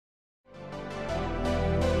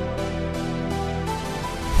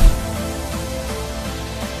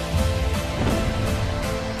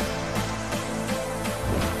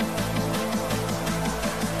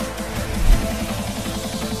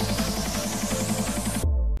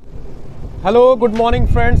Hello, good morning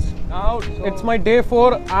friends. Now it's my day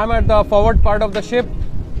 4. I'm at the forward part of the ship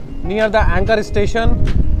near the anchor station,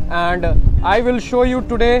 and I will show you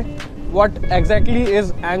today what exactly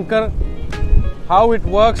is anchor, how it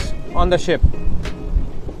works on the ship.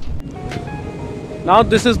 Now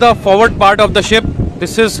this is the forward part of the ship.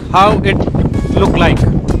 This is how it look like.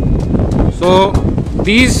 So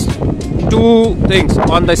these two things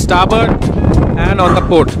on the starboard and on the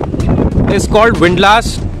port is called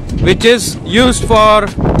windlass, which is used for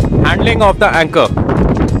handling of the anchor.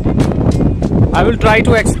 I will try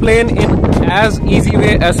to explain in as easy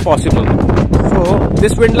way as possible. So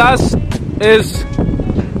this windlass is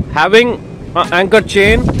having an anchor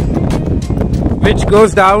chain which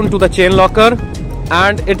goes down to the chain locker,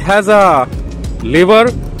 and it has a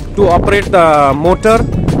lever to operate the motor.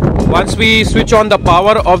 Once we switch on the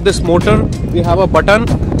power of this motor, we have a button.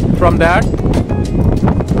 From that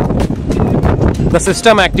the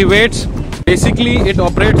system activates. Basically it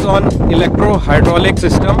operates on electro-hydraulic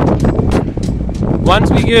system.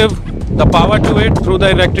 Once we give the power to it through the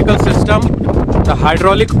electrical system, the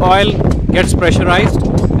hydraulic oil gets pressurized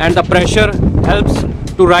and the pressure helps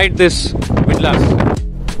to ride this windlass.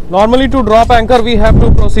 Normally to drop anchor we have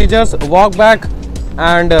two procedures: walk back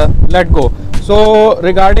and let go. So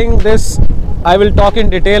regarding this I will talk in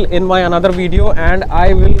detail in my another video, and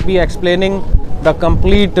I will be explaining the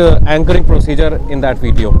complete anchoring procedure in that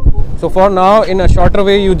video. So for now, in a shorter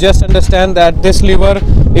way, you just understand that this lever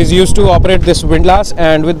is used to operate this windlass,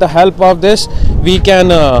 and with the help of this we can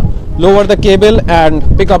lower the cable and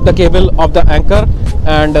pick up the cable of the anchor.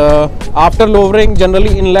 And after lowering,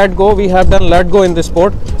 generally in let go, we have done let go in this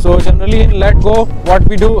port. So generally in let go, what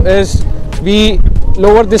we do is we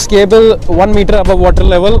lower this cable 1 meter above water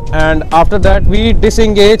level, and after that we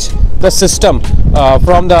disengage the system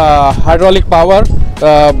from the hydraulic power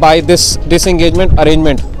by this disengagement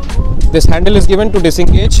arrangement. This handle is given to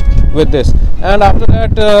disengage with this, and after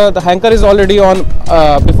that the anchor is already on,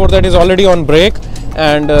 before that is already on brake.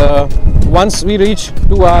 And once we reach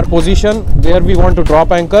to our position where we want to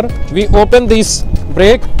drop anchor, we open this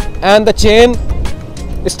brake and the chain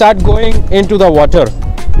start going into the water.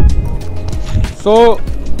 So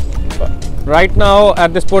right now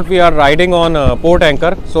at this port we are riding on a port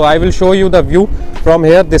anchor. So I will show you the view from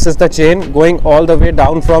here. This is the chain going all the way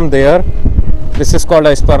down from there. This is called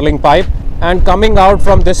a spurling pipe, and coming out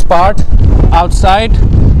from this part outside,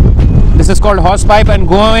 this is called hose pipe, and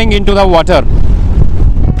going into the water.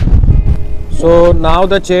 So now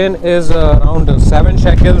the chain is around 7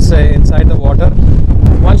 shekels inside the water.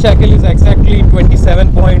 1 shekel is exactly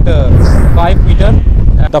 27.5 meter.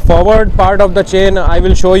 The forward part of the chain I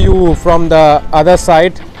will show you from the other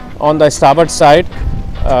side. On the starboard side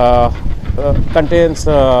contains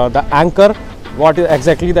the anchor, what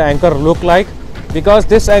exactly the anchor look like, because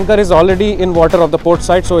this anchor is already in water of the port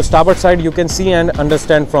side. So starboard side you can see and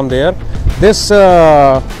understand from there. This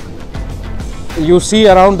you see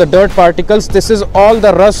around the dirt particles. This is all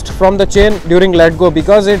the rust from the chain during let go,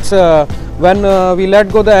 because it's when we let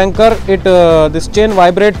go the anchor, it this chain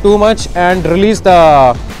vibrate too much and release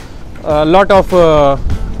the lot of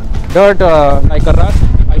dirt like a rust.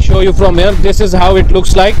 I show you from here. This is how it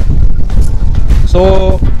looks like.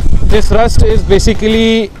 So this rust is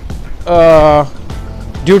basically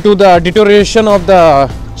due to the deterioration of the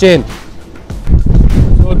chain.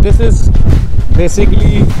 So this is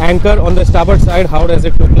basically anchor on the starboard side. How does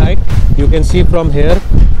it look like? You can see from here.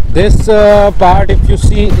 This part, if you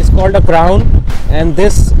see, is called a crown, and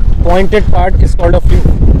this pointed part is called a fluke.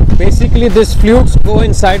 Basically these flukes go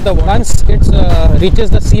inside the water. Once it reaches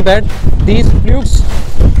the seabed, these flukes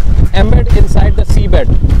embed inside the seabed,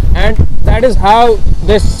 and that is how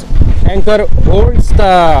this anchor holds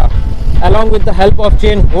the, along with the help of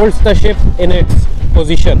chain, holds the ship in its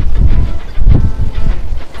position.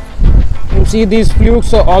 You see these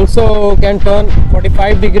flukes also can turn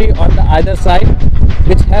 45 degrees on the either side,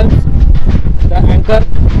 which helps the anchor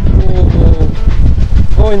to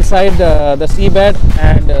go inside the seabed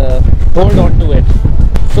and hold on to it.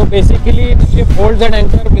 So basically the ship holds an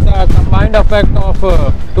anchor with a combined effect of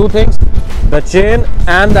two things: the chain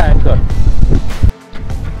and the anchor.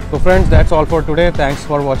 So friends, that's all for today. Thanks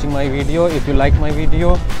for watching my video. If you like my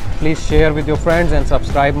video, please share with your friends and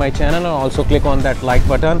subscribe my channel, and also click on that like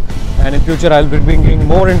button. And in future I'll be bringing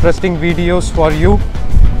more interesting videos for you,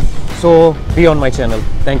 so be on my channel.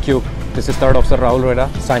 Thank you. This is Third Officer Rahul Reda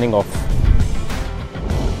signing off.